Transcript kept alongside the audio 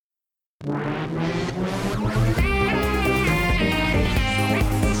Hello,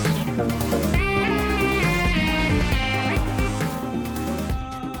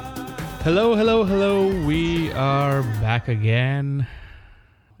 hello, hello. We are back again.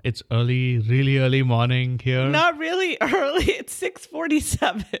 It's early, really early morning here. Not really early. It's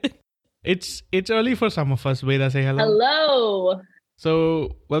 6:47. It's early for some of us. Veda, say hello. Hello.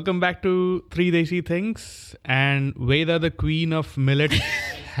 So, welcome back to Three Desi Things. And Veda, the queen of millet,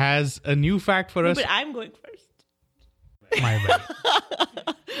 has a new fact for us. But I'm going first. My bad.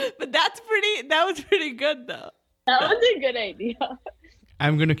 But that was pretty good though. That was a good idea.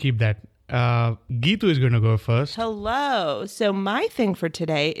 I'm going to keep that. Geetu is going to go first. Hello. So my thing for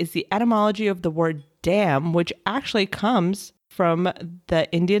today is the etymology of the word damn, which actually comes from the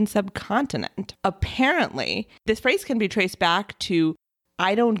Indian subcontinent. Apparently, this phrase can be traced back to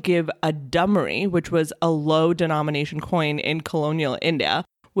I don't give a dummary, which was a low denomination coin in colonial India,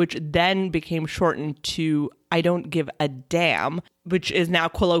 which then became shortened to I don't give a damn, which is now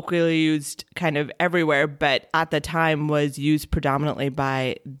colloquially used kind of everywhere, but at the time was used predominantly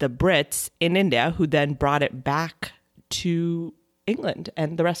by the Brits in India, who then brought it back to England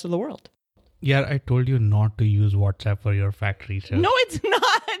and the rest of the world. Yeah, I told you not to use WhatsApp for your fact research. No, it's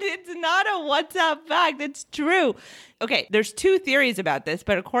not. It's not a WhatsApp fact. It's true. Okay, there's two theories about this,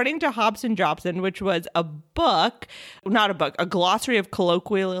 but according to Hobson Jobson, which was a glossary of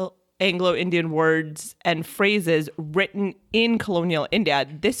colloquial Anglo-Indian words and phrases written in colonial India,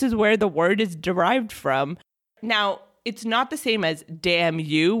 this is where the word is derived from. Now, it's not the same as damn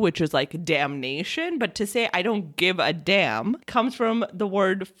you, which is like damnation, but to say I don't give a damn comes from the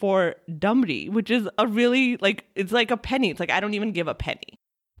word for dumri, which is a really it's like a penny. It's like I don't even give a penny.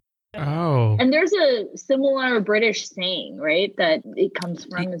 Oh. And there's a similar British saying, right, that it comes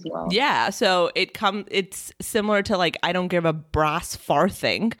from as well. Yeah, so it's similar to like I don't give a brass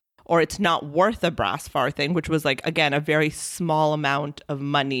farthing, or it's not worth a brass farthing, which was like, again, a very small amount of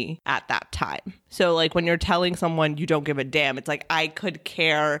money at that time. So like when you're telling someone you don't give a damn, it's like I could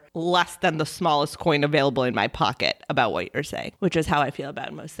care less than the smallest coin available in my pocket about what you're saying, which is how I feel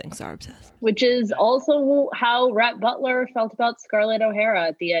about most things Sarb says. Which is also how Rhett Butler felt about Scarlett O'Hara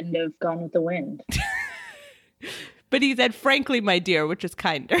at the end of Gone with the Wind. But he said, frankly, my dear, which is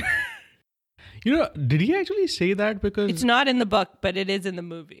kinder. You know, did he actually say that? Because it's not in the book, but it is in the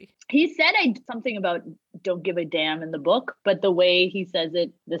movie. He said something about don't give a damn in the book, but the way he says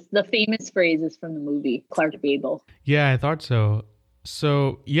it, the famous phrase is from the movie, Clark Gable. Yeah, I thought so.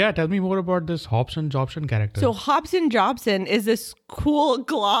 So, yeah, tell me more about this Hobson Jobson character. So Hobson Jobson is this cool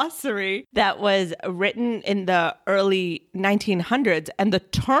glossary that was written in the early 1900s. And the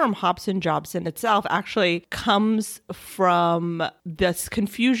term Hobson Jobson itself actually comes from this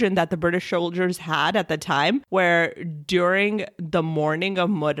confusion that the British soldiers had at the time, where during the morning of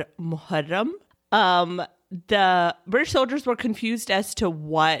Muharram, the British soldiers were confused as to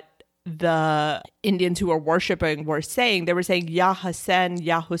what the Indians who were worshipping were saying. They were saying Ya Hussein,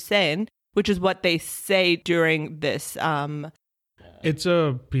 Ya Hussein, which is what they say during this it's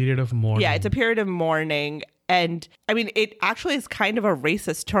a period of mourning. Yeah, it's a period of mourning. And I mean, it actually is kind of a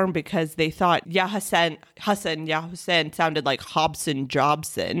racist term because they thought Ya Hussein, Ya Hussein sounded like Hobson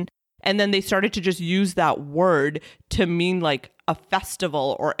Jobson. And then they started to just use that word to mean like a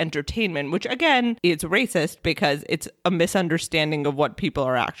festival or entertainment, which again is racist because it's a misunderstanding of what people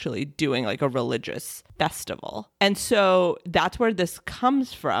are actually doing, like a religious festival. And so that's where this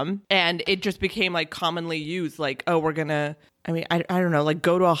comes from. And it just became like commonly used like, oh, we're going to, I don't know, like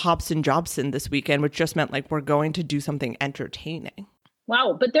go to a Hobson Jobson this weekend, which just meant like we're going to do something entertaining.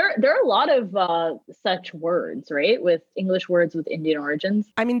 Wow. But there are a lot of such words, right? With English words with Indian origins.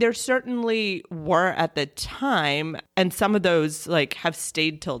 I mean, there certainly were at the time. And some of those like have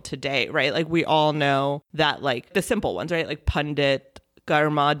stayed till today, right? Like we all know that like the simple ones, right? Like Pandit,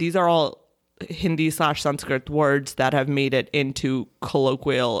 Garma, these are all Hindi/Sanskrit words that have made it into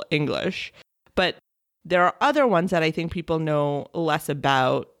colloquial English. But there are other ones that I think people know less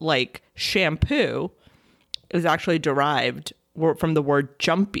about, like shampoo is actually derived from the word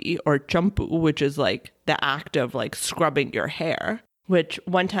jumpy or jumpu, which is like the act of like scrubbing your hair, which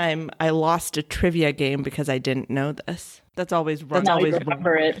one time I lost a trivia game because I didn't know this. That's always wrong. Now you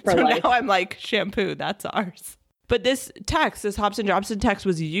remember it for so life. Now I'm like, shampoo, that's ours. But this Hobson Jobson text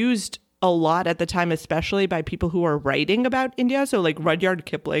was used a lot at the time, especially by people who are writing about India. So like Rudyard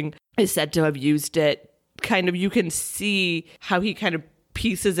Kipling is said to have used it. Kind of, you can see how he kind of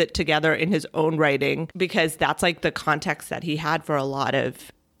pieces it together in his own writing, because that's like the context that he had for a lot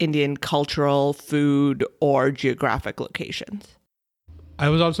of Indian cultural, food, or geographic locations. I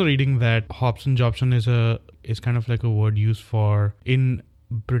was also reading that Hobson Jobson is kind of like a word used for in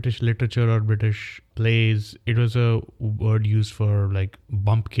British literature or British plays, it was a word used for like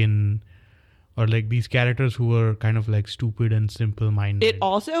bumpkin or like these characters who were kind of like stupid and simple-minded. It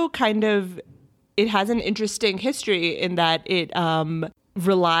also it has an interesting history in that it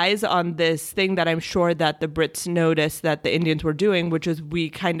relies on this thing that I'm sure that the Brits noticed that the Indians were doing, which is we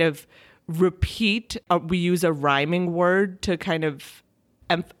kind of repeat, we use a rhyming word to kind of,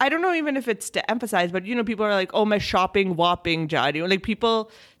 I don't know even if it's to emphasize, but people are like, oh, my shopping whopping jadi. Like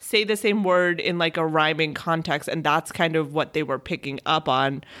people say the same word in like a rhyming context, and that's kind of what they were picking up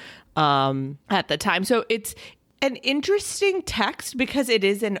on at the time. So it's an interesting text because it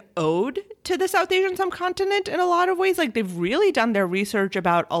is an ode to the South Asian subcontinent in a lot of ways. Like they've really done their research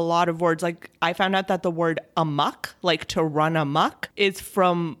about a lot of words. Like I found out that the word amok, like to run amok, is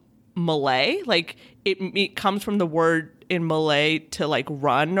from Malay. Like it comes from the word in Malay to like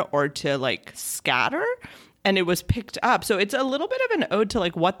run or to like scatter, and it was picked up. So it's a little bit of an ode to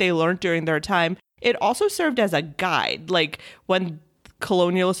like what they learned during their time. It also served as a guide. Like when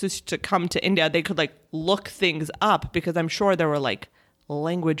colonialists used to come to India, they could like look things up because I'm sure there were like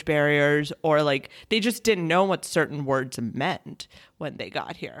language barriers or like they just didn't know what certain words meant when they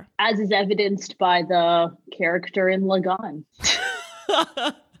got here. As is evidenced by the character in Lagan.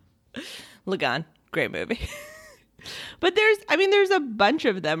 Lagan, great movie. But there's a bunch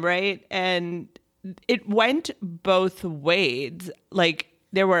of them, right? And it went both ways. Like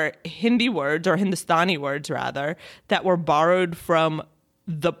there were Hindi words or Hindustani words rather that were borrowed from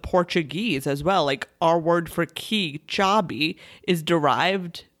the Portuguese as well. Like our word for key, chabi, is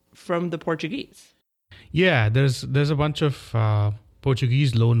derived from the Portuguese. Yeah, there's a bunch of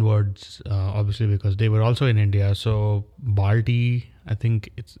Portuguese loan words, obviously, because they were also in India. So baldi, I think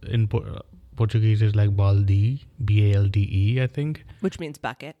it's in Portuguese is like baldi, balde, I think. Which means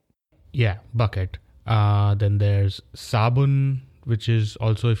bucket. Yeah, bucket. Then there's sabun, which is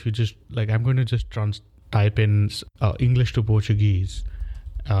also, if you just like, I'm going to just type in English to Portuguese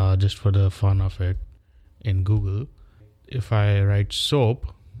just for the fun of it in Google. If I write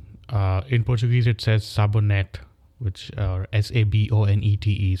soap, in Portuguese it says sabonete, which or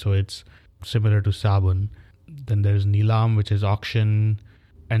sabonete, so it's similar to sabun. Then there's nilam, which is auction.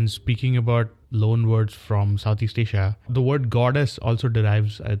 And speaking about loan words from Southeast Asia, the word goddess also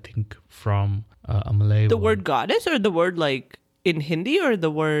derives, I think, from a Malay The word goddess, or the word like in Hindi, or the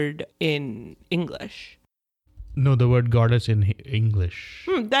word in English? No, the word goddess in English.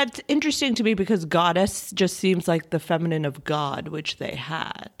 That's interesting to me because goddess just seems like the feminine of God, which they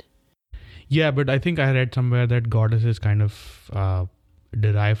had. Yeah, but I think I read somewhere that goddess is kind of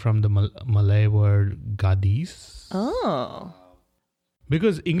derived from the Malay word gadis. Oh.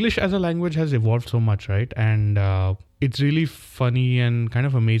 Because English as a language has evolved so much, right? And it's really funny and kind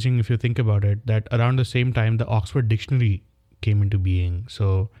of amazing if you think about it, that around the same time, the Oxford Dictionary came into being.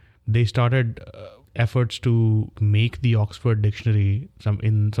 So they started efforts to make the Oxford Dictionary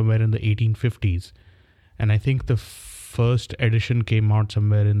somewhere in the 1850s. And I think the first edition came out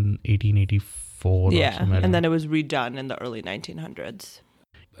somewhere in 1884. Yeah, and then it was redone in the early 1900s.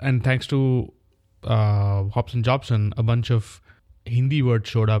 And thanks to Hobson Jobson, a bunch of Hindi words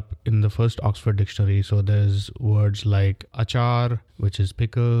showed up in the first Oxford Dictionary. So there's words like achar, which is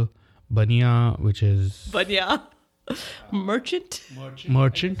pickle, bania, which is... Bania. Merchant,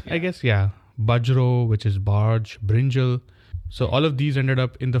 I guess, yeah. Bajro, which is barge, brinjal. So all of these ended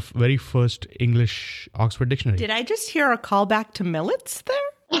up in the very first English Oxford Dictionary. Did I just hear a callback to millets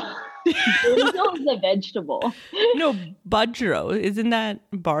there? Brinjal is a vegetable. No, bajro. Isn't that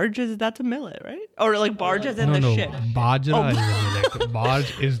barge? That's a millet, right? Or like barge as in the ship. Bajra is a millet.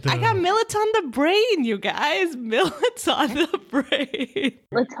 Barge is the... I got millets on the brain, you guys. Millets on the brain.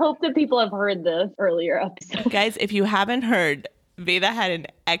 Let's hope that people have heard the earlier episode. Guys, if you haven't heard, Veda had an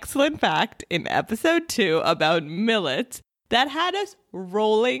excellent fact in episode 2 about millets that had us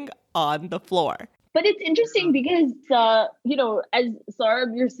rolling on the floor. But it's interesting because, as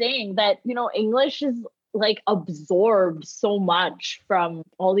Saurabh, you're saying that, English is like absorbed so much from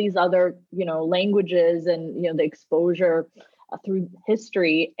all these other, languages and, the exposure through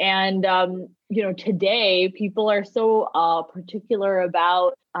history. And, today people are so particular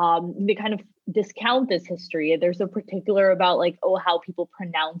about, they kind of discount this history. They're so particular about like, how people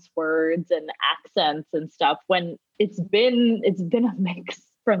pronounce words and accents and stuff, when it's been a mix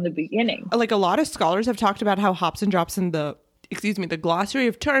from the beginning. Like a lot of scholars have talked about how Hobson Jobson, the glossary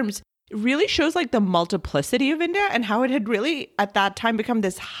of terms, really shows like the multiplicity of India and how it had really at that time become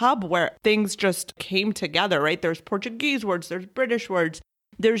this hub where things just came together, right? There's Portuguese words, there's British words,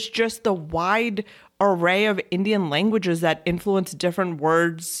 there's just the wide array of Indian languages that influence different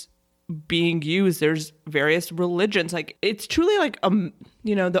words being used. There's various religions. Like it's truly like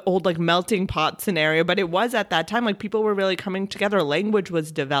the old like melting pot scenario, but it was at that time like people were really coming together. Language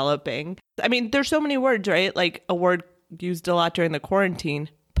was developing. I mean, there's so many words, right? Like a word used a lot during the quarantine,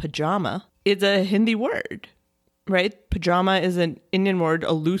 pajama, is a Hindi word, right? Pajama is an Indian word.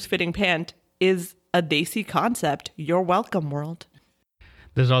 A loose fitting pant is a Desi concept. You're welcome, world.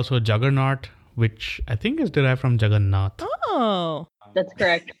 There's also juggernaut, which I think is derived from Jagannath. Oh. That's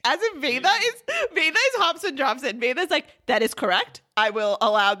correct. As if Veda is hops and drops it. Veda's like, that is correct. I will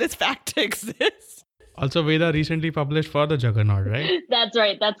allow this fact to exist. Also, Veda recently published for the Juggernaut, right? That's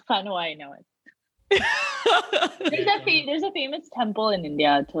right. That's kind of why I know it. There's a famous temple in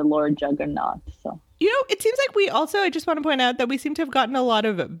India to Lord Jagannath. So it seems like I just want to point out that we seem to have gotten a lot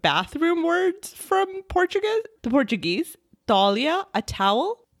of bathroom words from the Portuguese. Thalia, a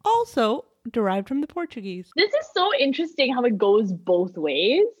towel, also derived from the Portuguese. This is so interesting how it goes both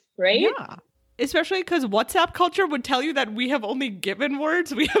ways, right? Yeah. Especially because WhatsApp culture would tell you that we have only given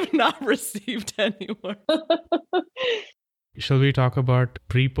words. We have not received any words. Shall we talk about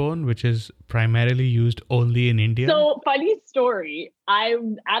prepone, which is primarily used only in India? So, funny story.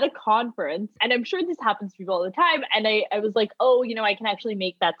 I'm at a conference, and I'm sure this happens to people all the time. And I was like, oh, I can actually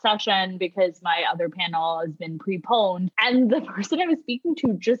make that session because my other panel has been preponed. And the person I was speaking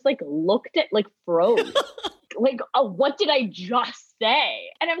to just like looked at, like froze. Like, oh, what did I just say?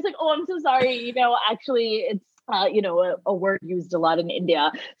 And I was like, oh, I'm so sorry. Actually, it's, a word used a lot in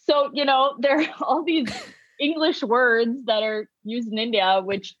India. So, there are all these English words that are used in India,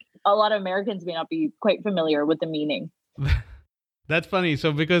 which a lot of Americans may not be quite familiar with the meaning. That's funny.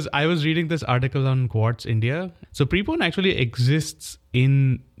 So because I was reading this article on Quartz India. So prepone actually exists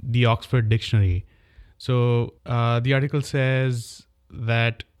in the Oxford Dictionary. So the article says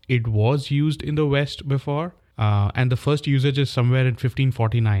that it was used in the West before. And the first usage is somewhere in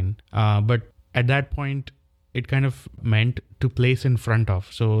 1549. But at that point, it kind of meant to place in front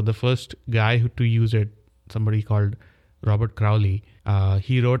of. So the first guy to use it, somebody called Robert Crowley,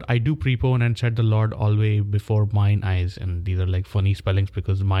 he wrote, I do prepone and set the Lord always before mine eyes. And these are like funny spellings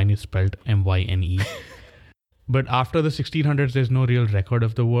because mine is spelled M-Y-N-E. But after the 1600s, there's no real record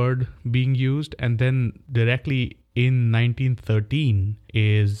of the word being used. And then directly in 1913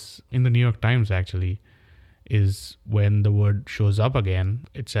 is, in the New York Times actually, is when the word shows up again.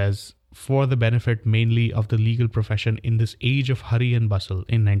 It says, for the benefit mainly of the legal profession in this age of hurry and bustle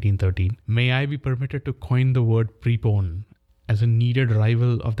in 1913, may I be permitted to coin the word prepone as a needed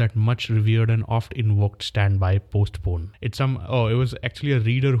rival of that much revered and oft invoked standby postpone. It was actually a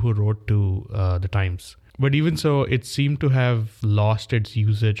reader who wrote to the Times. But even so, it seemed to have lost its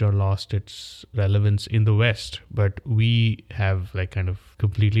usage or lost its relevance in the West. But we have like kind of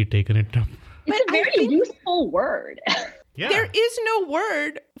completely taken it up. It's a very useful word. Yeah. There is no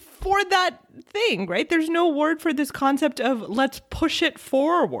word for that thing, right? There's no word for this concept of let's push it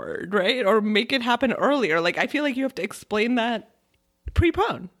forward, right? Or make it happen earlier. Like, I feel like you have to explain that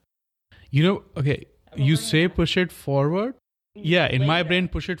prepone. Okay, you say push it forward. Yeah, in my brain,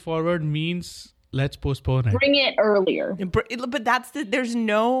 push it forward means let's postpone it. Bring it earlier. But there's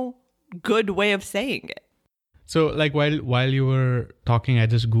no good way of saying it. So, like, while you were talking, I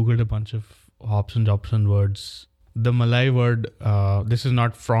just Googled a bunch of hops and Jobson words. The Malay word, this is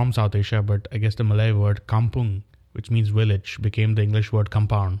not from South Asia, but I guess the Malay word kampung, which means village, became the English word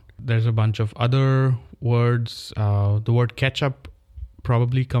compound. There's a bunch of other words. The word ketchup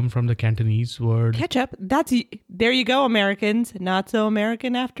probably come from the Cantonese word. Ketchup? There you go, Americans. Not so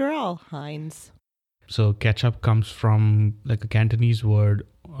American after all, Heinz. So ketchup comes from like a Cantonese word,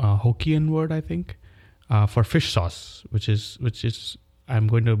 Hokkien word, I think, for fish sauce, which is I'm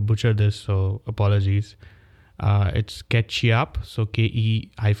going to butcher this, so apologies. It's ketchup, so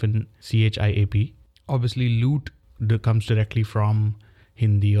Ke-CHIAP. Obviously, loot comes directly from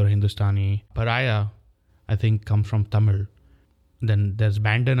Hindi or Hindustani. Paraya, I think, comes from Tamil. Then there's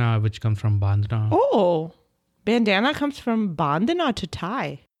bandana, which comes from bandana. Oh, bandana comes from bandana to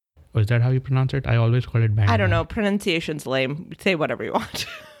tie. Oh, is that how you pronounce it? I always call it bandana. I don't know. Pronunciation's lame. Say whatever you want.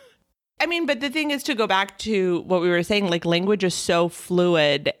 I mean, but the thing is, to go back to what we were saying, like language is so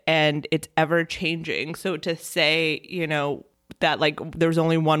fluid and it's ever changing. So to say, that like there's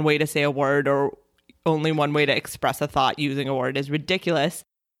only one way to say a word or only one way to express a thought using a word is ridiculous.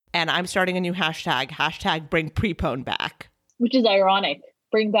 And I'm starting a new hashtag bring prepone back. Which is ironic.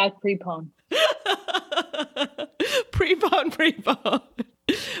 Bring back prepone. prepone.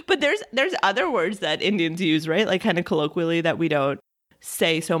 But there's other words that Indians use, right? Like kind of colloquially that we don't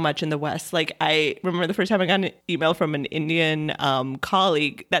say so much in the West. Like I remember the first time I got an email from an Indian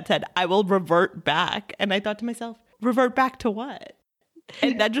colleague that said, I will revert back. And I thought to myself, revert back to what?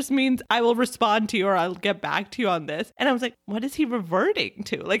 And that just means I will respond to you or I'll get back to you on this. And I was like, what is he reverting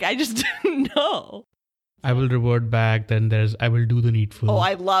to? Like, I just didn't know. I will revert back. Then there's I will do the needful. Oh,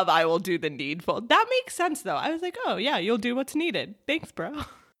 I will do the needful. That makes sense, though. I was like, oh, yeah, you'll do what's needed. Thanks, bro.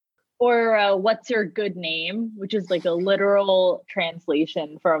 Or what's your good name, which is like a literal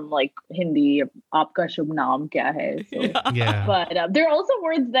translation from like Hindi, aapka shubh naam kya hai? So, Yeah. But there are also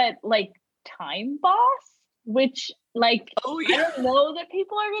words that like time boss, which like, I don't know that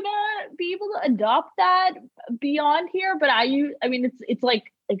people are gonna be able to adopt that beyond here, but I mean, it's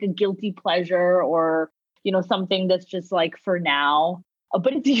like a guilty pleasure or, you know, something that's just like for now,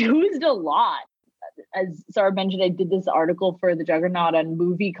 but it's used a lot. As Sarah mentioned, I did this article for the Juggernaut on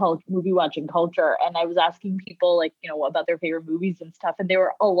movie watching culture, and I was asking people like, you know, about their favorite movies and stuff, and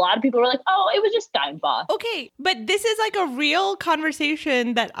a lot of people were like, "Oh, it was just time boss." Okay, but this is like a real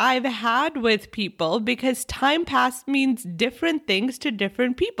conversation that I've had with people because time pass means different things to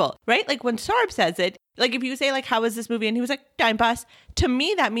different people, right? Like when Sarb says it, like if you say like, "How was this movie?" and he was like, "Time pass," to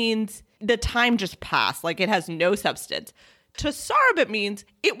me that means the time just passed, like it has no substance. To Sarb, it means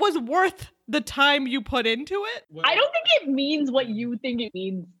it was worth the time you put into it. I don't think it means what you think it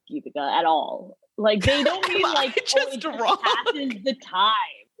means, Geetika, at all. Like they don't mean like it just passes the time.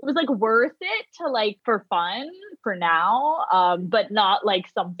 It was like worth it to like for fun for now, but not like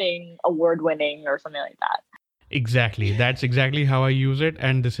something award-winning or something like that. Exactly. That's exactly how I use it.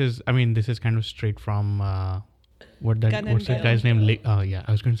 And this is kind of straight from what's that guy's name? I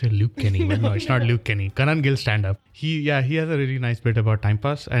was going to say Luke Kenny, but no, it's not Luke Kenny. Kanan Gill stand-up. He has a really nice bit about time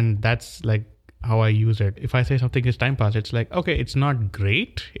pass, and that's like how I use it. If I say something is time pass, it's like, okay, it's not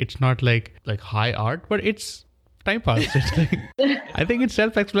great. It's not like high art, but it's time pass. It's like, I think it's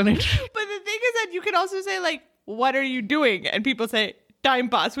self-explanatory. But the thing is that you can also say like, what are you doing? And people say time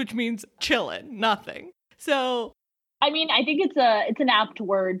pass, which means chilling, nothing. So, I mean, I think it's an apt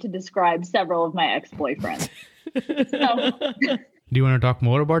word to describe several of my ex-boyfriends. So. Do you want to talk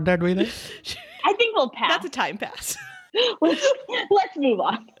more about that, Veda? I think we'll pass. That's a time pass. Let's move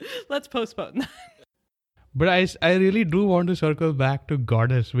on. Let's postpone that. But I really do want to circle back to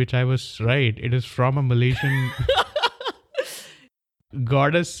goddess, which I was right. It is from a Malaysian...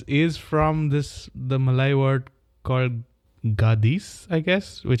 Goddess is from the Malay word called gadis, I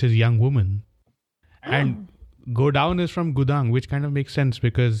guess, which is young woman. And go down is from gudang, which kind of makes sense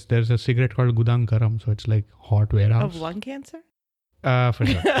because there's a cigarette called gudang garam, so it's like hot warehouse. Of lung cancer? For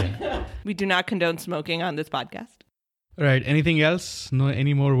sure. Yeah. We do not condone smoking on this podcast. Right. Anything else? No,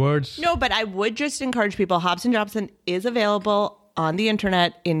 any more words? No, but I would just encourage people. Hobson Jobson is available on the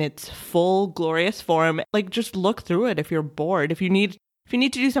internet in its full glorious form. Like, just look through it if you're bored. If you need to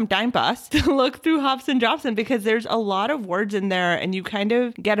do some time pass, look through Hobson Jobson because there's a lot of words in there, and you kind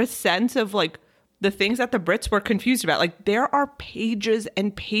of get a sense of like the things that the Brits were confused about. Like there are pages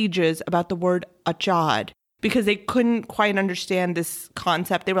and pages about the word achad because they couldn't quite understand this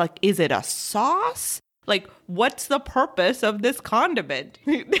concept. They were like, is it a sauce? Like, what's the purpose of this condiment?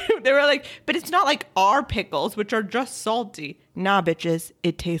 They were like, but it's not like our pickles, which are just salty. Nah, bitches,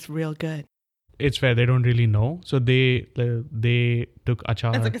 it tastes real good. It's fair. They don't really know. So they took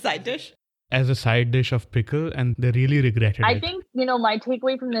achar It's like a side dish. As a side dish of pickle, and they really regretted it. I think, my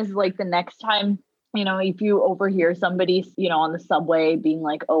takeaway from this is like the next time, if you overhear somebody, on the subway being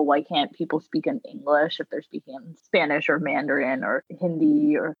like, oh, why can't people speak in English if they're speaking in Spanish or Mandarin or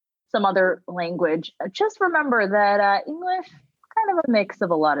Hindi or some other language, just remember that English kind of a mix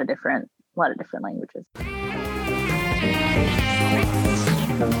of a lot of different languages.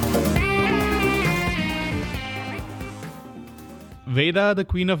 Veda, the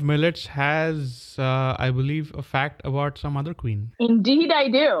queen of millets, has, I believe, a fact about some other queen. Indeed, I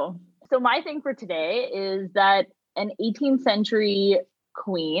do. So my thing for today is that an 18th century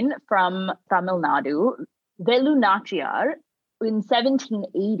queen from Tamil Nadu, Velu Nachiyar, in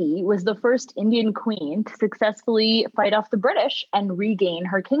 1780 was the first Indian queen to successfully fight off the British and regain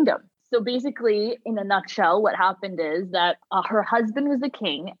her kingdom. So basically, in a nutshell, what happened is that her husband was the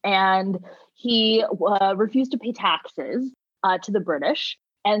king and he refused to pay taxes to the British.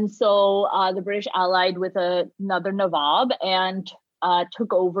 And so the British allied with another Nawab and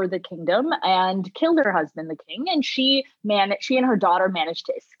took over the kingdom and killed her husband, the king. And she and her daughter managed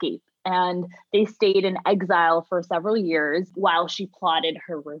to escape. And they stayed in exile for several years while she plotted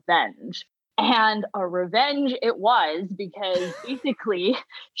her revenge. And a revenge it was, because basically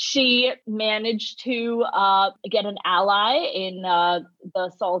she managed to get an ally in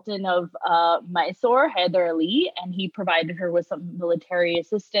the Sultan of Mysore, Hyder Ali, and he provided her with some military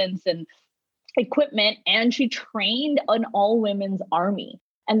assistance and equipment, and she trained an all-women's army.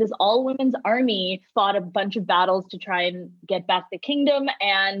 And this all women's army fought a bunch of battles to try and get back the kingdom.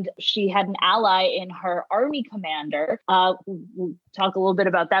 And she had an ally in her army commander. We'll talk a little bit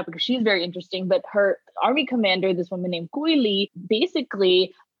about that because she's very interesting. But her army commander, this woman named Kuili,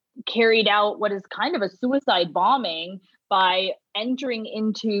 basically carried out what is kind of a suicide bombing by entering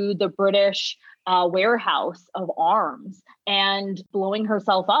into the British warehouse of arms and blowing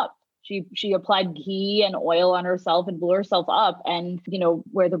herself up. She applied ghee and oil on herself and blew herself up, and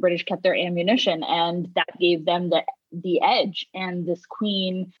where the British kept their ammunition, and that gave them the edge. And this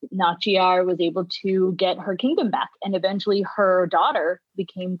queen Nachiar was able to get her kingdom back, and eventually her daughter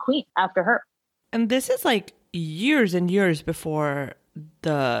became queen after her. And this is like years and years before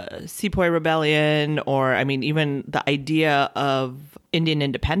the Sepoy Rebellion, or even the idea of Indian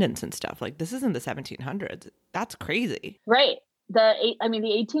independence and stuff. Like, this is in the 1700s. That's crazy. Right. The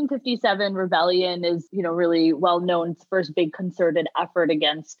 1857 rebellion is, really well known. It's the first big concerted effort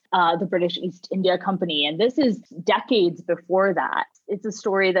against the British East India Company. And this is decades before that. It's a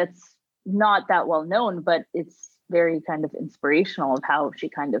story that's not that well known, but it's very kind of inspirational of how she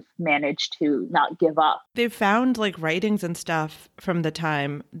kind of managed to not give up. They found writings and stuff from the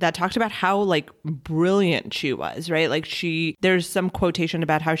time that talked about how brilliant she was, right? There's some quotation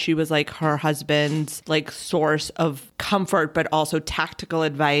about how she was her husband's source of comfort, but also tactical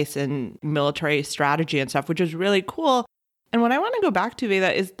advice and military strategy and stuff, which is really cool. And what I want to go back to,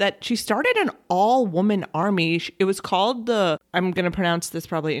 Veda, is that she started an all-woman army. It was called I'm going to pronounce this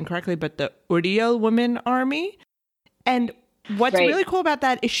probably incorrectly, but the Udiyal Women Army. And what's really cool about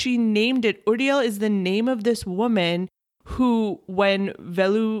that is she named it. Udiyal is the name of this woman who, when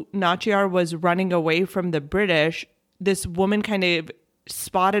Velu Nachiar was running away from the British, this woman kind of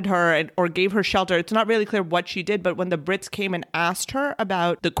spotted her or gave her shelter. It's not really clear what she did, but when the Brits came and asked her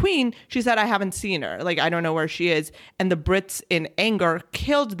about the queen, she said, I haven't seen her. I don't know where she is. And the Brits, in anger,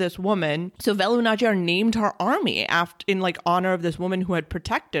 killed this woman. So Velu Nachiar named her army in honor of this woman who had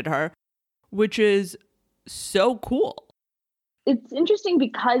protected her, which is so cool. It's interesting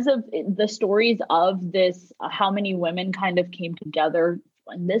because of the stories of this, how many women kind of came together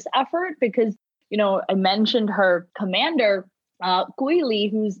in this effort, because, I mentioned her commander,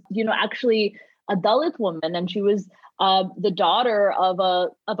 Kuili, who's, actually a Dalit woman, and she was the daughter of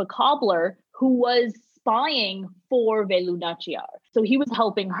a cobbler who was spying for Velu Nachiar. So he was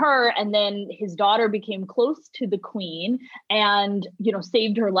helping her, and then his daughter became close to the queen and,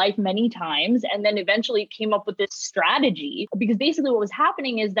 saved her life many times, and then eventually came up with this strategy, because basically what was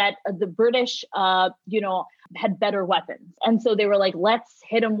happening is that the British, had better weapons. And so they were like, let's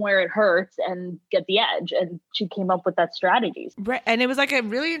hit them where it hurts and get the edge. And she came up with that strategy. Right. And it was a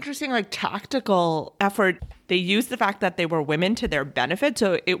really interesting, tactical effort. They used the fact that they were women to their benefit.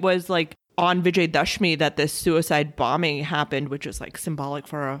 So it was on Vijay Dashmi that this suicide bombing happened, which was symbolic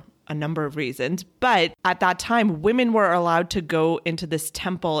for a number of reasons. But at that time, women were allowed to go into this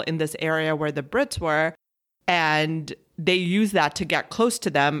temple in this area where the Brits were, and they used that to get close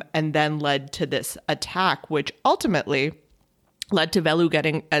to them, and then led to this attack, which ultimately led to Velu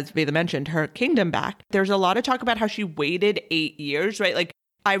getting, as Veda mentioned, her kingdom back. There's a lot of talk about how she waited 8 years, right?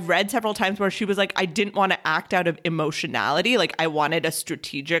 I read several times where she was I didn't want to act out of emotionality. I wanted a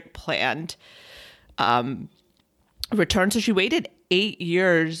strategic, planned return. So she waited 8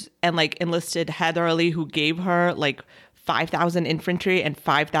 years and enlisted Hyder Ali, who gave her 5,000 infantry and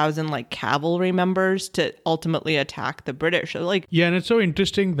 5,000 cavalry members to ultimately attack the British. So yeah, and it's so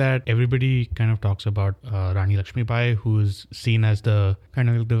interesting that everybody kind of talks about Rani Lakshmibai, who's seen as the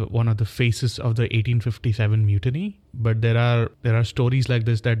kind of one of the faces of the 1857 mutiny. But there are stories like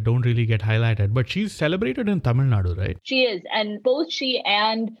this that don't really get highlighted. But she's celebrated in Tamil Nadu, right? She is, and both she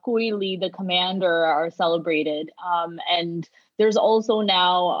and Kuili, the commander, are celebrated. And there's also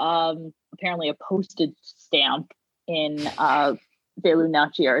now apparently a postage stamp in Velu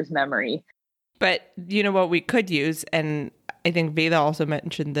Nachiar's memory. But what we could use, and I think Veda also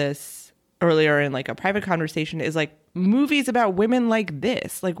mentioned this earlier in a private conversation, is movies about women like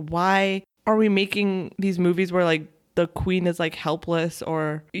this. Why are we making these movies where the queen is helpless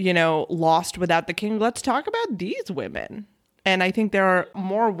or, lost without the king? Let's talk about these women. And I think there are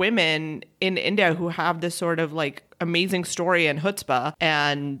more women in India who have this sort of amazing story and chutzpah,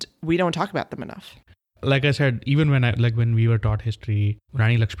 and we don't talk about them enough. Like I said, even when we were taught history,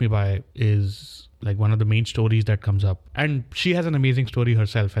 Rani Lakshmibai is one of the main stories that comes up. And she has an amazing story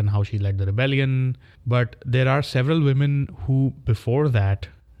herself and how she led the rebellion. But there are several women who before that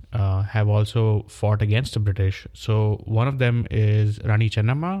have also fought against the British. So one of them is Rani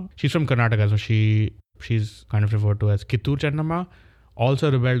Chennamma. She's from Karnataka, so she's kind of referred to as Kittur Chennamma.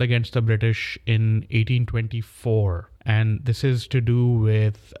 also rebelled against the British in 1824. And this is to do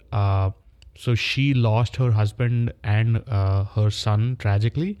with, so she lost her husband and her son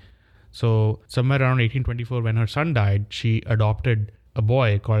tragically. So somewhere around 1824, when her son died, she adopted a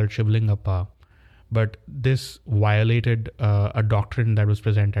boy called Shivlingappa. But this violated a doctrine that was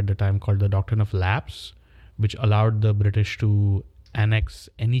present at the time called the Doctrine of Lapse, which allowed the British to annex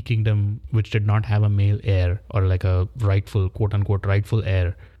any kingdom which did not have a male heir or like a rightful, quote unquote, rightful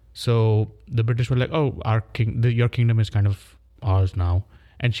heir. So the British were like, oh, your kingdom is kind of ours now.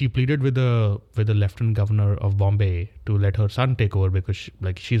 And she pleaded with the lieutenant governor of Bombay to let her son take over because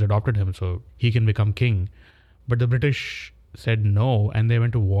she's adopted him, so he can become king. But the British said no, and they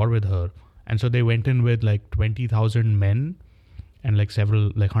went to war with her. And so they went in with like 20,000 men and like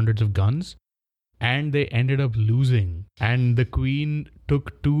hundreds of guns. And they ended up losing. And the queen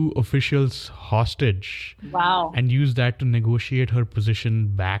took 2 officials hostage. Wow. And used that to negotiate her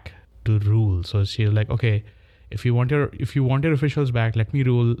position back to rule. So she was like, okay, if you want your officials back, let me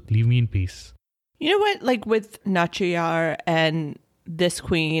rule, leave me in peace. You know what? Like with Nachiyar and this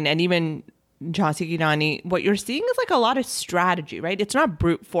queen and even Jhansi Ki Rani, what you're seeing is like a lot of strategy, right? It's not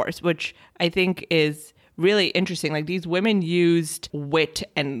brute force, which I think is really interesting. Like these women used wit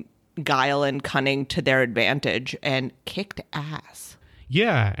and guile and cunning to their advantage and kicked ass.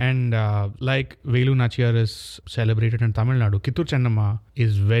 Yeah, and like Velu Nachiyar is celebrated in Tamil Nadu, Kittur Chennamma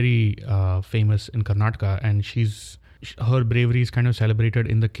is very famous in Karnataka, and her bravery is kind of celebrated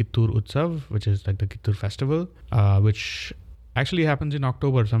in the Kittur Utsav, which is like the Kittur festival, which actually happens in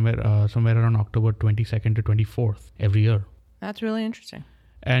October, somewhere around October 22nd to 24th every year. That's really interesting.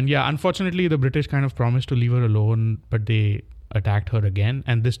 And yeah, unfortunately, the British kind of promised to leave her alone, but they attacked her again.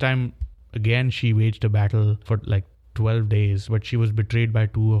 And this time, again, she waged a battle for like 12 days, but she was betrayed by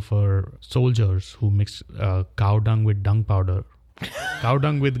 2 of her soldiers who mixed cow dung with dung powder. Cow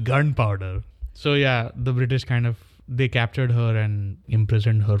dung with gunpowder. So yeah, the British they captured her and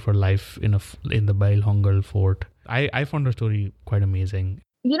imprisoned her for life in the Bailhongal fort. I found her story quite amazing.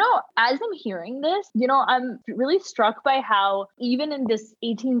 You know, as I'm hearing this, I'm really struck by how even in this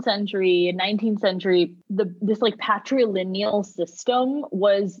 18th century and 19th century, this like patrilineal system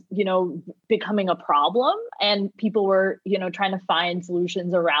was, becoming a problem, and people were, trying to find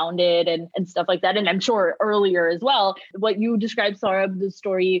solutions around it and stuff like that. And I'm sure earlier as well, what you described, Saurabh, the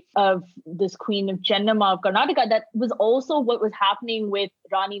story of this queen of Chennamma of Karnataka, that was also what was happening with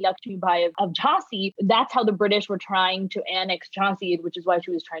Rani Lakshmi Bai of Jhansi. That's how the British were trying to annex Jhansi, which is why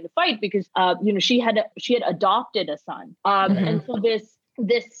she was trying to fight, because she had adopted a son, and so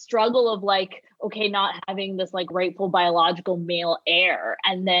this struggle of like, okay, not having this like rightful biological male heir,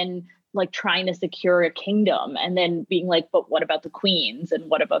 and then like trying to secure a kingdom, and then being like, but what about the queens and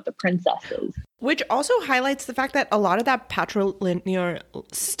what about the princesses? Which also highlights the fact that a lot of that patrilineal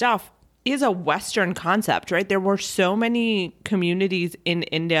stuff is a Western concept, right? There were so many communities in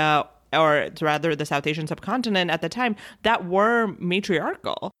India, or rather the South Asian subcontinent at the time, that were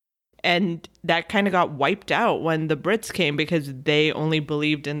matriarchal. And that kind of got wiped out when the Brits came because they only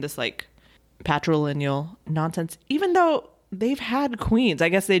believed in this like patrilineal nonsense, even though they've had queens. I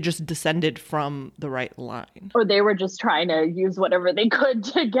guess they just descended from the right line. Or they were just trying to use whatever they could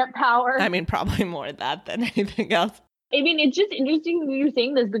to get power. I mean, probably more that than anything else. I mean, it's just interesting you're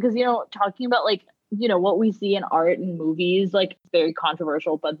saying this because, talking about like, what we see in art and movies, like very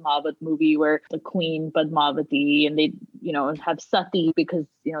controversial Padmavat movie where the queen Padmavati and they, have Sati because,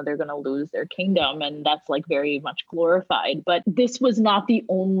 they're going to lose their kingdom. And that's like very much glorified. But this was not the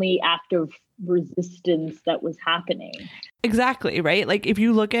only act of resistance that was happening. Exactly, right? Like if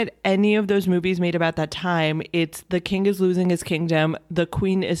you look at any of those movies made about that time, it's the king is losing his kingdom, the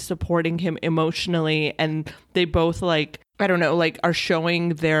queen is supporting him emotionally, and they both are showing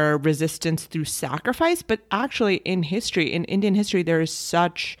their resistance through sacrifice. But actually in Indian history, there is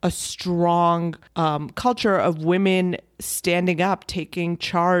such a strong culture of women standing up, taking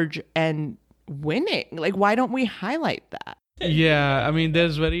charge and winning. Like, why don't we highlight that? Yeah, I mean,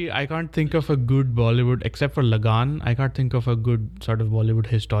 I can't think of a good Bollywood, except for Lagan, I can't think of a good sort of Bollywood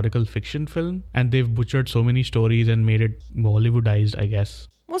historical fiction film. And they've butchered so many stories and made it Bollywoodized, I guess.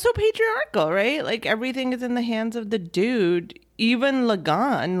 Well, so patriarchal, right? Like everything is in the hands of the dude. Even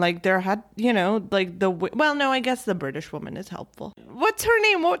Lagan, like there had, I guess the British woman is helpful. What's her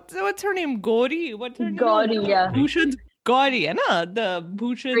name? What's her name? Gauri? What's her name? Gauri, yeah. Bhushan's Gauri, the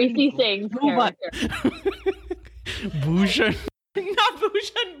Bhushan. Tracy Singh's Bhushan. Not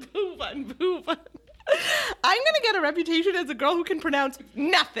Bhushan, Bhuvan. I'm going to get a reputation as a girl who can pronounce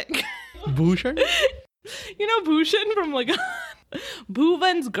nothing. Bhushan? Bhushan from Lagan.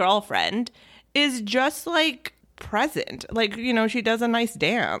 Bhuvan's girlfriend is just like present. Like, you know, she does a nice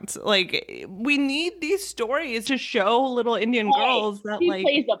dance. Like, we need these stories to show little Indian girls that, he like,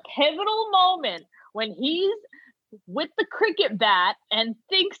 plays a pivotal moment when he's with the cricket bat and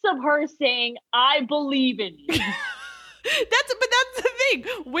thinks of her saying, "I believe in you." That's the thing.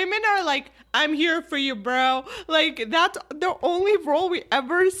 Women are like, "I'm here for you, bro." Like, that's the only role we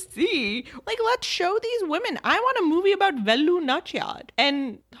ever see. Like, let's show these women. I want a movie about Vellu Nachyar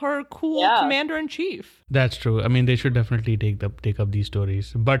and her cool commander-in-chief. That's true. I mean, they should definitely take up these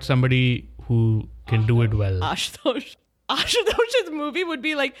stories, but somebody who can do it well. Ashutosh's movie would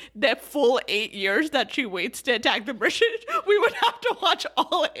be like the full 8 years that she waits to attack the British. We would have to watch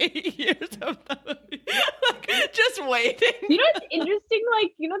all 8 years of that movie. Like, just waiting. You know, it's interesting,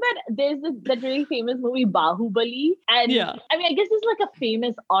 like, you know, that there's that really famous movie Bahubali, and I mean, I guess it's like a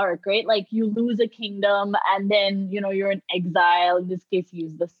famous arc, right? Like, you lose a kingdom and then, you know, you're in exile. In this case,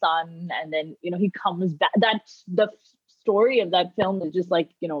 he's the son, and then, you know, he comes back. That's the story of that film, is just like,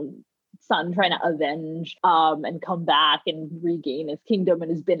 you know, son trying to avenge and come back and regain his kingdom, and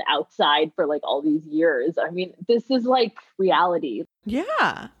has been outside for like all these years. I mean, this is like reality.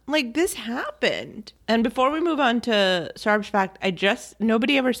 Yeah, like this happened. And before we move on to Saurabh's fact,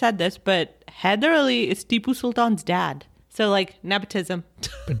 nobody ever said this, but Hyder Ali is Tipu Sultan's dad. So like nepotism.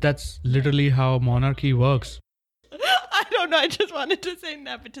 But that's literally how monarchy works. I don't know. I just wanted to say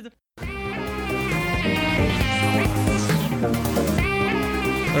nepotism.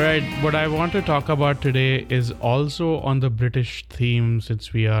 All right, what I want to talk about today is also on the British theme,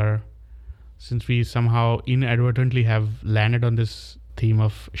 since we somehow inadvertently have landed on this theme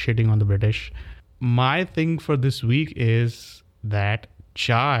of shitting on the British. My thing for this week is that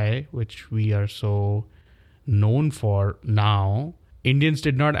chai, which we are so known for now, Indians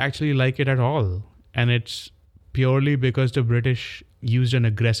did not actually like it at all. And it's purely because the British used an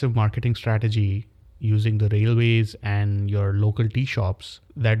aggressive marketing strategy using the railways and your local tea shops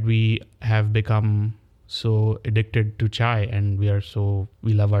that we have become so addicted to chai, and we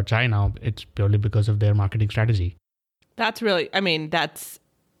love our chai now. It's purely because of their marketing strategy. That's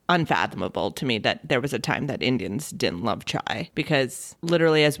unfathomable to me that there was a time that Indians didn't love chai, because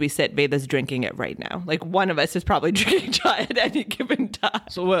literally as we sit, Veda's drinking it right now. Like, one of us is probably drinking chai at any given time.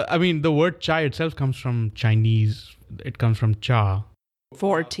 So, I mean, the word chai itself comes from Chinese. It comes from cha.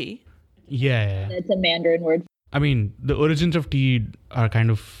 For tea. Yeah. It's a Mandarin word. I mean, the origins of tea are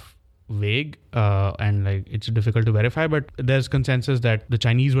kind of vague and like it's difficult to verify, but there's consensus that the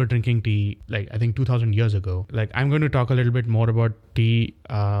Chinese were drinking tea like I think 2000 years ago. Like, I'm going to talk a little bit more about tea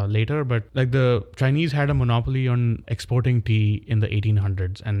later, but like the Chinese had a monopoly on exporting tea in the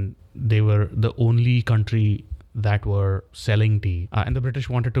 1800s, and they were the only country that were selling tea, and the British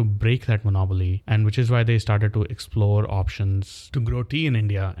wanted to break that monopoly, and which is why they started to explore options to grow tea in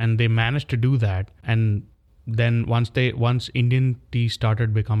India, and they managed to do that. And then once Indian tea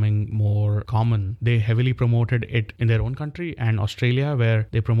started becoming more common, they heavily promoted it in their own country and Australia, where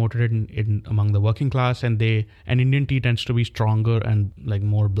they promoted it in among the working class, and Indian tea tends to be stronger and like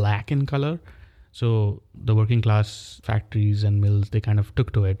more black in color. So the working class factories and mills, they kind of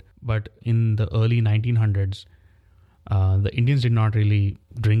took to it. But in the early 1900s, the Indians did not really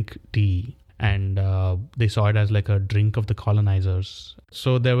drink tea, and they saw it as like a drink of the colonizers.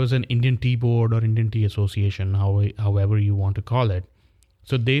 So there was an Indian Tea Board or Indian Tea Association, however you want to call it.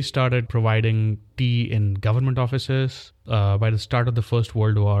 So they started providing tea in government offices. By the start of the First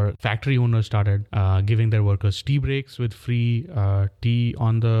World War, factory owners started giving their workers tea breaks with free tea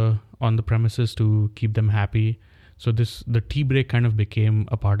on the premises to keep them happy. So the tea break kind of became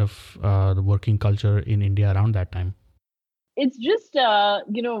a part of the working culture in India around that time. It's just,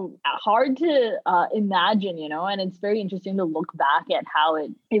 hard to imagine, and it's very interesting to look back at how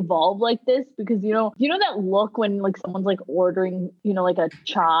it evolved like this, because, you know that look when like someone's like ordering, like a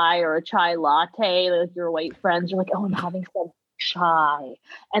chai or a chai latte, like your white friends are like, oh, I'm having some chai.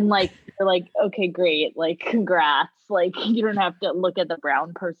 And like, you're like, okay, great. Like, congrats. Like, you don't have to look at the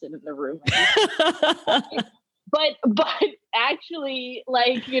brown person in the room. But actually,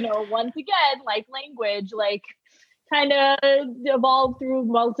 like, once again, like language, like, kind of evolved through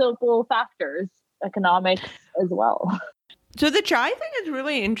multiple factors, economics as well. So the chai thing is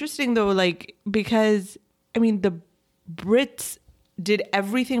really interesting though, like, because I mean, the Brits did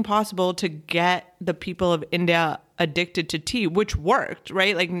everything possible to get the people of India addicted to tea, which worked,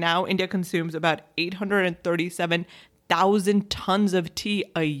 right? Like, now India consumes about 837,000 tons of tea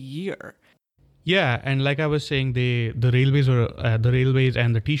a year. Yeah, and like I was saying, the railways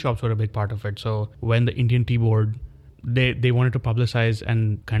and the tea shops were a big part of it. So when the Indian Tea Board, they wanted to publicize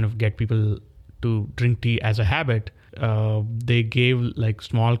and kind of get people to drink tea as a habit, they gave like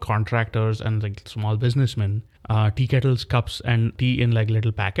small contractors and like small businessmen tea kettles, cups, and tea in like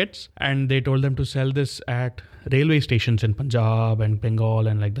little packets. And they told them to sell this at railway stations in Punjab and Bengal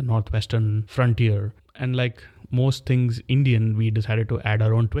and like the northwestern frontier. And like most things Indian, we decided to add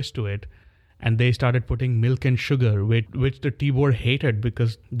our own twist to it. And they started putting milk and sugar, which the tea board hated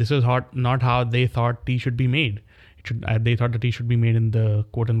because this is not how they thought tea should be made. They thought the tea should be made in the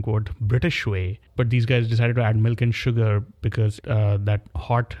quote-unquote British way. But these guys decided to add milk and sugar because that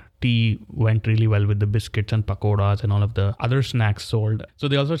hot tea went really well with the biscuits and pakoras and all of the other snacks sold. So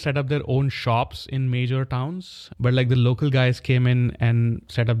they also set up their own shops in major towns. But like the local guys came in and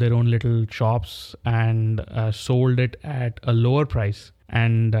set up their own little shops and sold it at a lower price.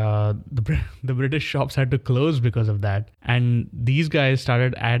 And the British shops had to close because of that. And these guys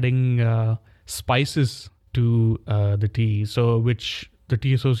started adding spices to the tea, so which the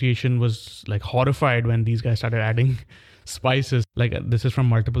Tea Association was like horrified when these guys started adding spices. Like this is from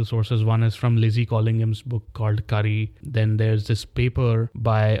multiple sources. One is from Lizzie Collingham's book called Curry. Then there's this paper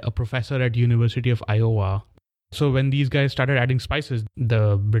by a professor at University of Iowa. So when these guys started adding spices,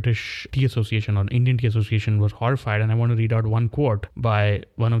 the British Tea Association or Indian Tea Association was horrified. And I want to read out one quote by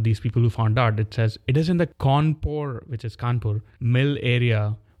one of these people who found out. It says, "It is in the Kanpur, which is Kanpur, mill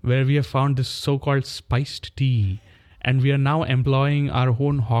area, where we have found this so-called spiced tea, and we are now employing our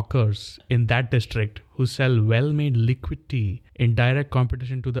own hawkers in that district who sell well-made liquid tea in direct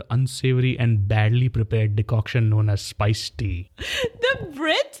competition to the unsavory and badly prepared decoction known as spiced tea." The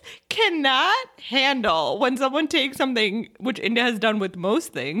Brits cannot handle when someone takes something, which India has done with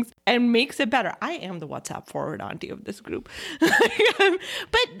most things, and makes it better. I am the WhatsApp forward auntie of this group.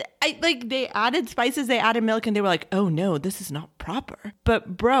 But they added spices, they added milk, and they were like, oh no, this is not proper.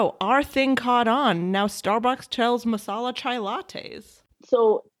 But bro, our thing caught on. Now Starbucks sells masala chai lattes.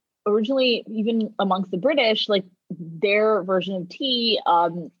 So originally, even amongst the British, like their version of tea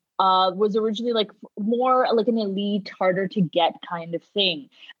was originally like more like an elite, harder to get kind of thing.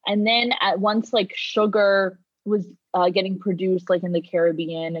 And then at once like sugar was getting produced like in the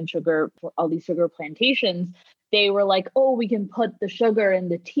Caribbean and all these sugar plantations, they were like, oh, we can put the sugar in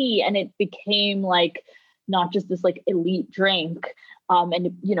the tea. And it became like not just this like elite drink. And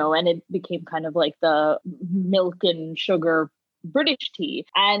it became kind of like the milk and sugar British tea.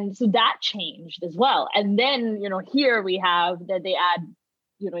 And so that changed as well. And then, here we have that they add,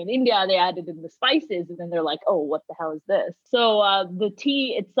 in India, they added in the spices, and then they're like, oh, what the hell is this? So the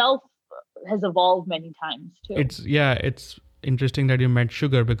tea itself has evolved many times too. It's interesting that you meant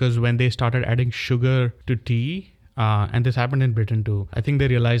sugar, because when they started adding sugar to tea, and this happened in Britain too, I think they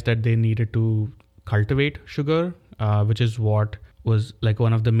realized that they needed to cultivate sugar, which is what was like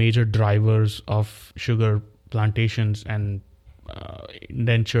one of the major drivers of sugar plantations and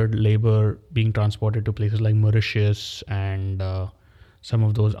indentured labor being transported to places like Mauritius and some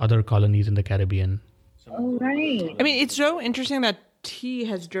of those other colonies in the Caribbean. Oh, right. I mean, it's so interesting that tea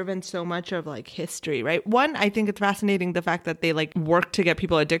has driven so much of like history, right? One, I think it's fascinating the fact that they like worked to get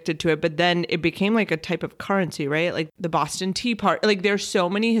people addicted to it, but then it became like a type of currency, right? Like the Boston Tea Party, like there's so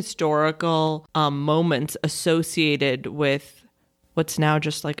many historical moments associated with what's now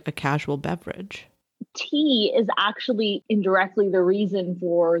just like a casual beverage. Tea is actually indirectly the reason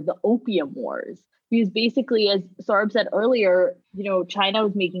for the opium wars. Because basically, as Saurabh said earlier, China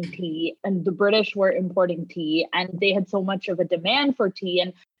was making tea and the British were importing tea, and they had so much of a demand for tea.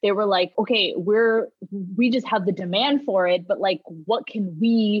 And they were like, okay, we just have the demand for it, but like, what can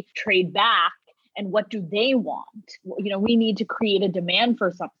we trade back? And what do they want? We need to create a demand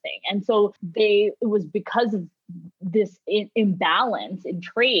for something. And so it was because of this imbalance in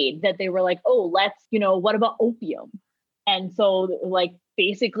trade that they were like, oh, what about opium? And so like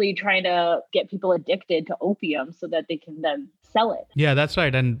basically trying to get people addicted to opium so that they can then sell it. Yeah, that's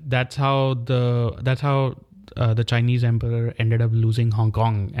right. And that's how the Chinese emperor ended up losing Hong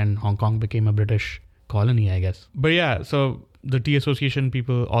Kong, and Hong Kong became a British colony, I guess. But yeah, so the Tea Association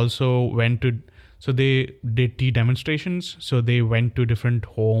people also so they did tea demonstrations. So they went to different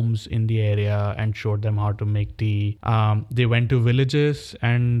homes in the area and showed them how to make tea. They went to villages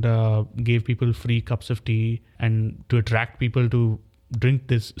and gave people free cups of tea, and to attract people to drink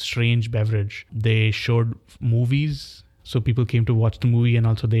this strange beverage. They showed movies, so people came to watch the movie, and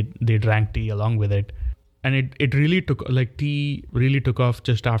also they drank tea along with it. And it really tea really took off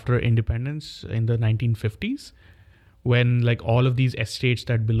just after independence in the 1950s. When like all of these estates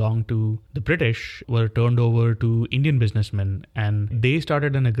that belonged to the British were turned over to Indian businessmen, and they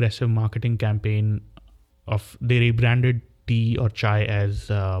started an aggressive marketing campaign they rebranded tea or chai as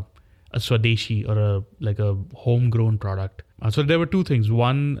a Swadeshi or a homegrown product. So there were two things.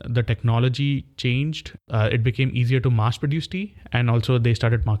 One, the technology changed. It became easier to mass produce tea. And also they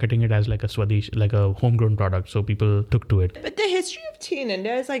started marketing it as like a Swadeshi, like a homegrown product. So people took to it. But the history of tea in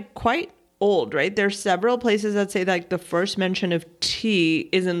India is like quite old, right? There's several places that say like the first mention of tea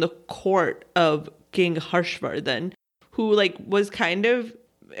is in the court of King Harshvardhan, who like was it kind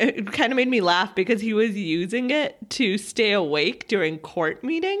of made me laugh because he was using it to stay awake during court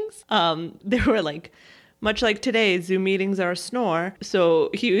meetings. They were like, much like today, Zoom meetings are a snore. So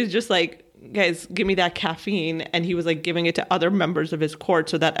he was just like, guys, give me that caffeine. And he was like giving it to other members of his court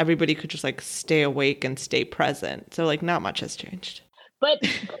so that everybody could just like stay awake and stay present. So like not much has changed. But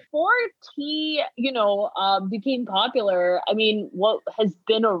before tea, became popular, I mean, what has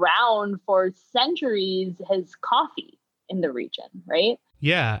been around for centuries is coffee in the region, right?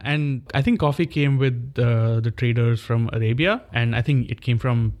 Yeah, and I think coffee came with the traders from Arabia, and I think it came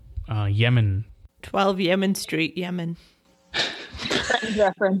from Yemen. 12 Yemen Street, Yemen. Friends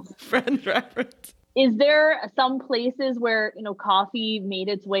reference. Friends reference. Is there some places where, coffee made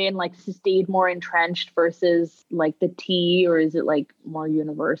its way and like stayed more entrenched versus like the tea, or is it like more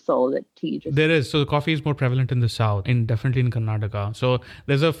universal that tea just... There is. So coffee is more prevalent in the south, definitely in Karnataka. So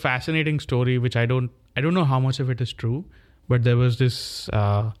there's a fascinating story, which I don't know how much of it is true, but there was this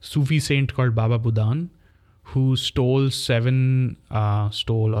Sufi saint called Baba Budan who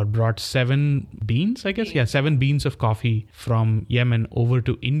brought 7 beans, I guess. Yeah, 7 beans of coffee from Yemen over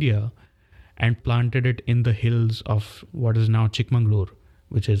to India and planted it in the hills of what is now Chikmagalur,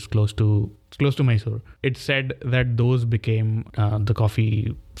 which is close to Mysore. It said that those became the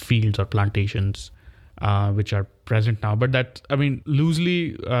coffee fields or plantations, which are present now. But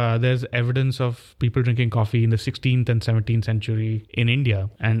loosely, there's evidence of people drinking coffee in the 16th and 17th century in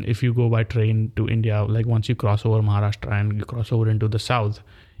India. And if you go by train to India, like once you cross over Maharashtra and you cross over into the south,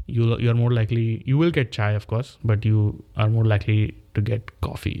 you're more likely, you will get chai, of course, but you are more likely to get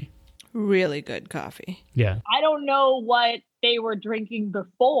coffee. Really good coffee. Yeah. I don't know what they were drinking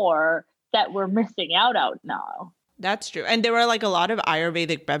before that we're missing out now. That's true. And there were like a lot of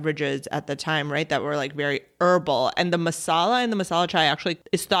Ayurvedic beverages at the time, right? That were like very herbal. And the masala and the masala chai actually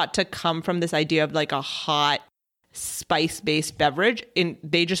is thought to come from this idea of like a hot spice-based beverage.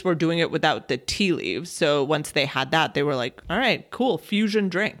 They just were doing it without the tea leaves. So once they had that, they were like, all right, cool, fusion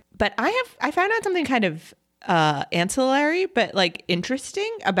drink. But I found out something kind of ancillary, but like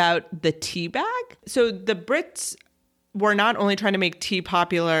interesting about the tea bag. So the Brits were not only trying to make tea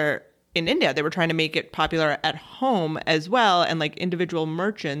popular in India, they were trying to make it popular at home as well. And like individual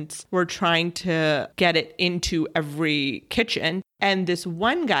merchants were trying to get it into every kitchen. And this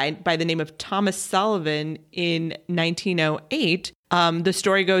one guy by the name of Thomas Sullivan in 1908, the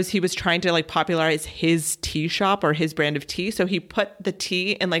story goes he was trying to like popularize his tea shop or his brand of tea. So he put the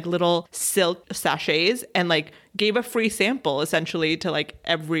tea in like little silk sachets and like gave a free sample essentially to like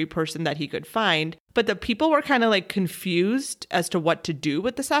every person that he could find. But the people were kind of like confused as to what to do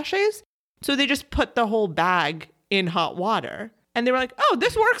with the sachets. So they just put the whole bag in hot water. And they were like, oh,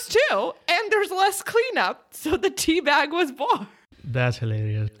 this works too. And there's less cleanup. So the tea bag was born. That's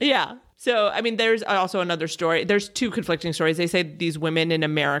hilarious. Yeah. So, I mean, there's also another story. There's 2 conflicting stories. They say these women in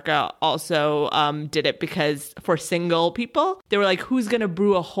America also did it because for single people, they were like, who's going to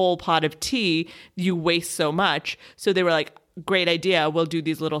brew a whole pot of tea? You waste so much. So they were like, great idea. We'll do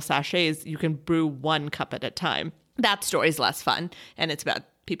these little sachets. You can brew 1 cup at a time. That story's less fun. And it's about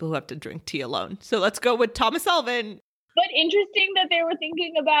people who have to drink tea alone. So let's go with Thomas Sullivan. But interesting that they were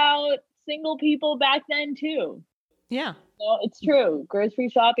thinking about single people back then too. Yeah. No, it's true. Grocery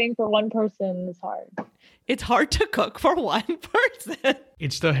shopping for one person is hard. It's hard to cook for one person.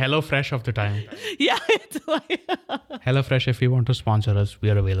 It's the HelloFresh of the time. Yeah, it's like... HelloFresh, if you want to sponsor us, we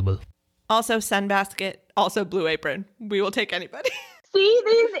are available. Also Sunbasket, also Blue Apron. We will take anybody. See,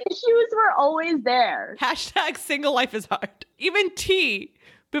 these issues were always there. Hashtag single life is hard. Even tea,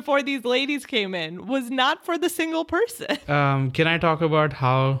 before these ladies came in, was not for the single person. Can I talk about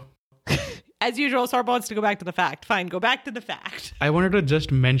how... As usual, Sarb wants to go back to the fact. Fine, go back to the fact. I wanted to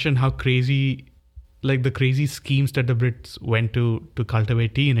just mention how crazy, like the crazy schemes that the Brits went to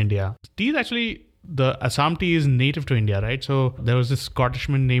cultivate tea in India. Tea is actually, the Assam tea is native to India, right? So there was this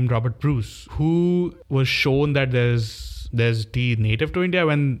Scottishman named Robert Bruce who was shown that there's tea native to India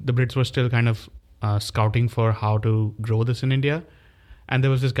when the Brits were still kind of scouting for how to grow this in India. And there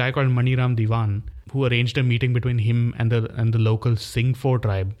was this guy called Maniram Diwan who arranged a meeting between him and the local Singpho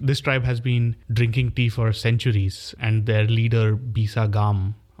tribe. This tribe has been drinking tea for centuries, and their leader Bisa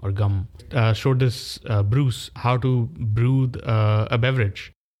Gam showed this Bruce how to brew a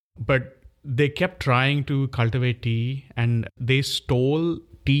beverage. But they kept trying to cultivate tea, and they stole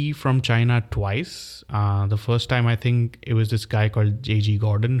tea from China twice. The first time, I think it was this guy called J.G.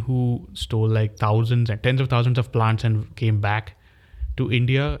 Gordon who stole like thousands and tens of thousands of plants and came back to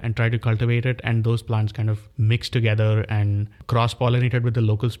India and tried to cultivate it. And those plants kind of mixed together and cross-pollinated with the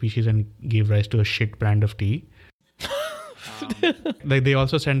local species and gave rise to a shit brand of tea. Like they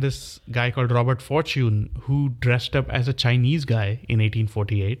also sent this guy called Robert Fortune who dressed up as a Chinese guy in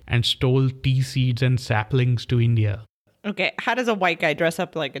 1848 and stole tea seeds and saplings to India. Okay, how does a white guy dress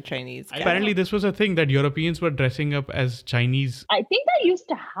up like a Chinese guy? Apparently, this was a thing that Europeans were dressing up as Chinese. I think that used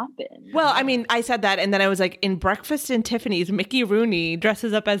to happen. Well, I mean, I said that, and then I was like, in Breakfast in Tiffany's, Mickey Rooney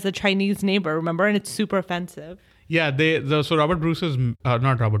dresses up as the Chinese neighbor, remember? And it's super offensive. Yeah, so Robert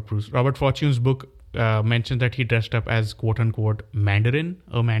Fortune's book mentioned that he dressed up as quote unquote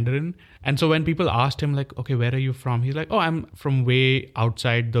Mandarin. And so when people asked him like, okay, where are you from? He's like, oh, I'm from way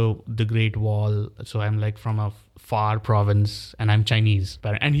outside the Great Wall. So I'm like from a far province and I'm Chinese.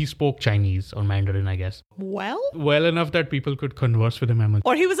 And he spoke Chinese or Mandarin, I guess. Well enough that people could converse with him.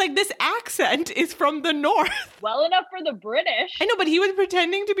 Or he was like, this accent is from the north. Well enough for the British. I know, but he was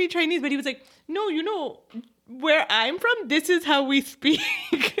pretending to be Chinese, but he was like, no, you know, where I'm from, this is how we speak.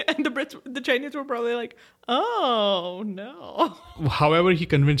 And the Chinese were probably like, oh, no. However, he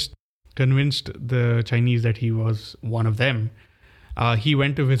convinced the Chinese that he was one of them. He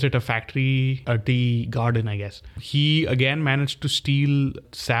went to visit a factory, a tea garden, I guess. He again managed to steal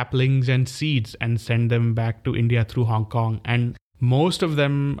saplings and seeds and send them back to India through Hong Kong. And most of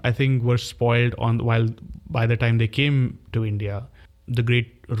them, I think, were spoiled by the time they came to India. The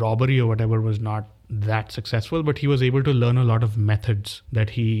great robbery or whatever was not that successful, but he was able to learn a lot of methods that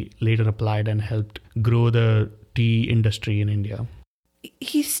he later applied and helped grow the tea industry in India.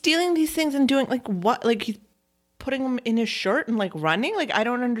 He's stealing these things and doing like what? Like he's putting them in his shirt and like running? Like I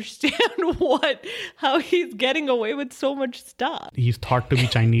don't understand how he's getting away with so much stuff. He's thought to be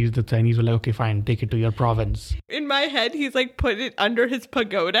Chinese. The Chinese were like, okay, fine, take it to your province. In my head, he's like put it under his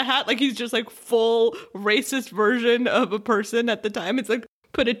pagoda hat. Like he's just like full racist version of a person at the time. It's like,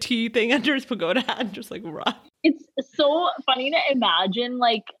 put a tea thing under his pagoda hat and just like run. It's so funny to imagine,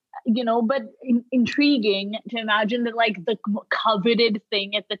 like, you know, but intriguing to imagine that like the coveted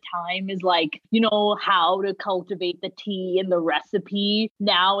thing at the time is like, you know, how to cultivate the tea and the recipe.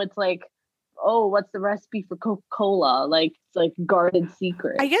 Now it's like, oh, what's the recipe for Coca-Cola? Like it's like guarded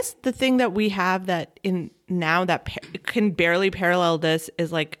secret. I guess the thing that we have that in now that can barely parallel this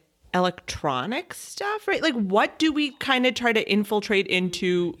is like electronic stuff, right? Like what do we kind of try to infiltrate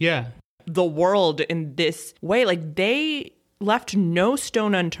into the world in this way? Like they left no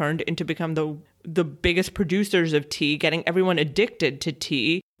stone unturned into become the biggest producers of tea, getting everyone addicted to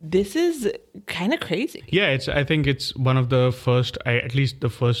tea. This is kind of crazy. Yeah, I think it's one of the first, at least the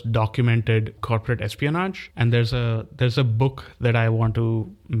first documented corporate espionage. And there's a book that I want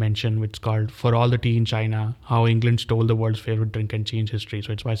to mention, which is called For All the Tea in China, How England Stole the World's Favorite Drink and Changed History.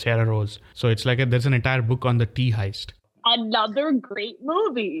 So it's by Sarah Rose. So it's like there's an entire book on the tea heist. Another great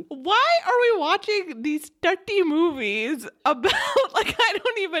movie. Why are we watching these dirty movies about, like, I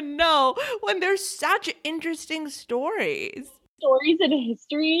don't even know, when there's such interesting stories? Stories in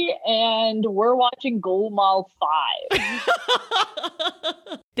history, and we're watching Golmaal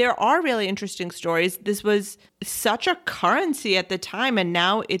 5. There are really interesting stories. This was such a currency at the time, and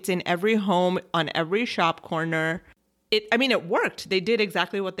now it's in every home, on every shop corner. It worked. They did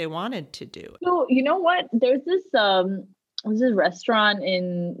exactly what they wanted to do. So, you know what? There's this restaurant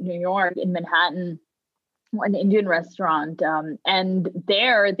in New York, in Manhattan, an Indian restaurant, and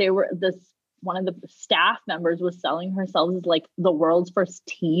one of the staff members was selling herself as like the world's first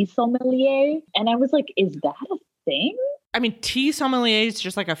tea sommelier. And I was like, is that a thing? I mean, tea sommelier is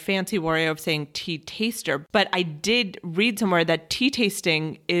just like a fancy way of saying tea taster. But I did read somewhere that tea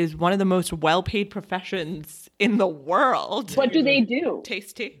tasting is one of the most well-paid professions in the world. What do they do?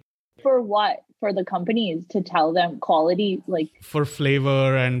 Taste tea. For what? For the companies to tell them quality, like for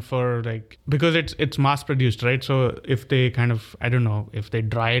flavor and for like, because it's mass produced, right? So if they kind of, I don't know, if they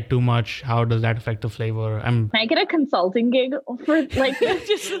dry it too much, how does that affect the flavor? Can I get a consulting gig for like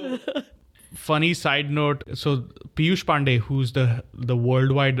just funny side note. So Piyush Pandey, who's the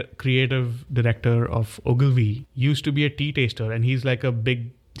worldwide creative director of Ogilvy, used to be a tea taster, and he's like a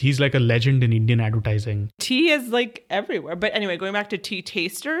legend in Indian advertising. Tea is like everywhere. But anyway, going back to tea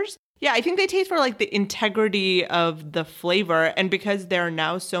tasters. Yeah, I think they taste for like the integrity of the flavor. And because there are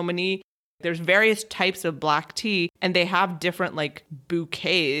now there's various types of black tea, and they have different like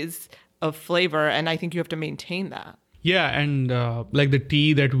bouquets of flavor. And I think you have to maintain that. Yeah, and like the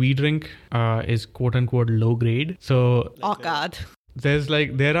tea that we drink is quote unquote low grade. So oh God.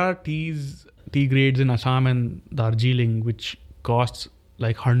 There are tea grades in Assam and Darjeeling which costs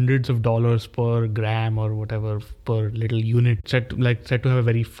like hundreds of dollars per gram or whatever per little unit. Said to have a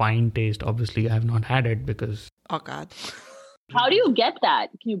very fine taste. Obviously, I have not had it because... Oh, God. How do you get that?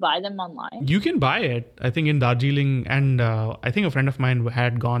 Can you buy them online? You can buy it, I think, in Darjeeling, and I think a friend of mine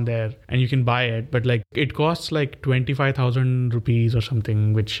had gone there, and you can buy it, but like it costs like 25,000 rupees or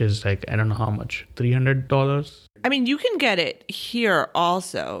something, which is like, I don't know how much, $300. I mean, you can get it here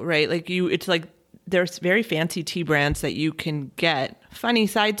also, right? Like it's like there's very fancy tea brands that you can get. Funny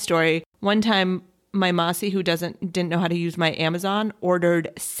side story. One time, my Masi, who didn't know how to use my Amazon, ordered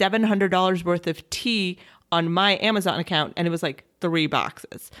 $700 worth of tea on my Amazon account, and it was like 3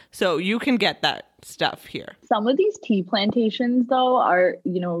 boxes. So you can get that stuff here. Some of these tea plantations, though, are,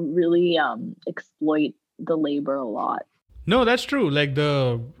 really exploit the labor a lot. No, that's true. Like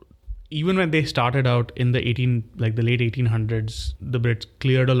even when they started out in the late 1800s, the Brits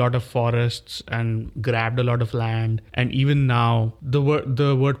cleared a lot of forests and grabbed a lot of land. And even now, the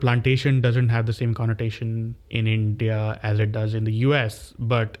word plantation doesn't have the same connotation in India as it does in the US.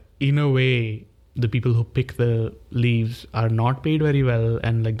 But in a way, the people who pick the leaves are not paid very well,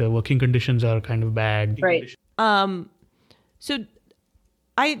 and like the working conditions are kind of bad. Right. So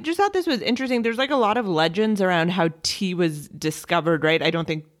I just thought this was interesting. There's like a lot of legends around how tea was discovered, right? I don't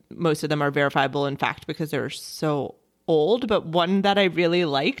think most of them are verifiable in fact because they're so old, but one that I really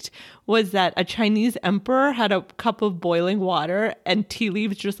liked was that a Chinese emperor had a cup of boiling water and tea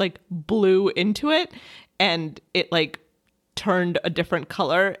leaves just like blew into it, and it like turned a different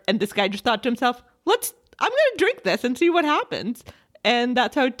color, and this guy just thought to himself, I'm gonna drink this and see what happens. And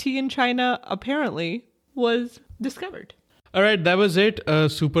that's how tea in China apparently was discovered. All right, that was it. A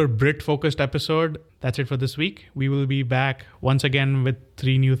super Brit focused episode. That's it for this week. We will be back once again with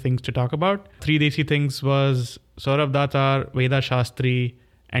 3 new things to talk about. 3 Desi Things was Saurabh Datar, Veda Shastri,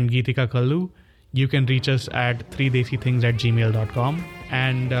 and Geetika Kallu. You can reach us at 3desithings@gmail.com.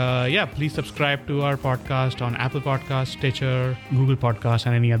 And please subscribe to our podcast on Apple Podcasts, Stitcher, Google Podcasts,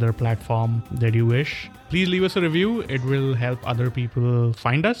 and any other platform that you wish. Please leave us a review. It will help other people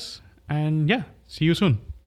find us. And see you soon.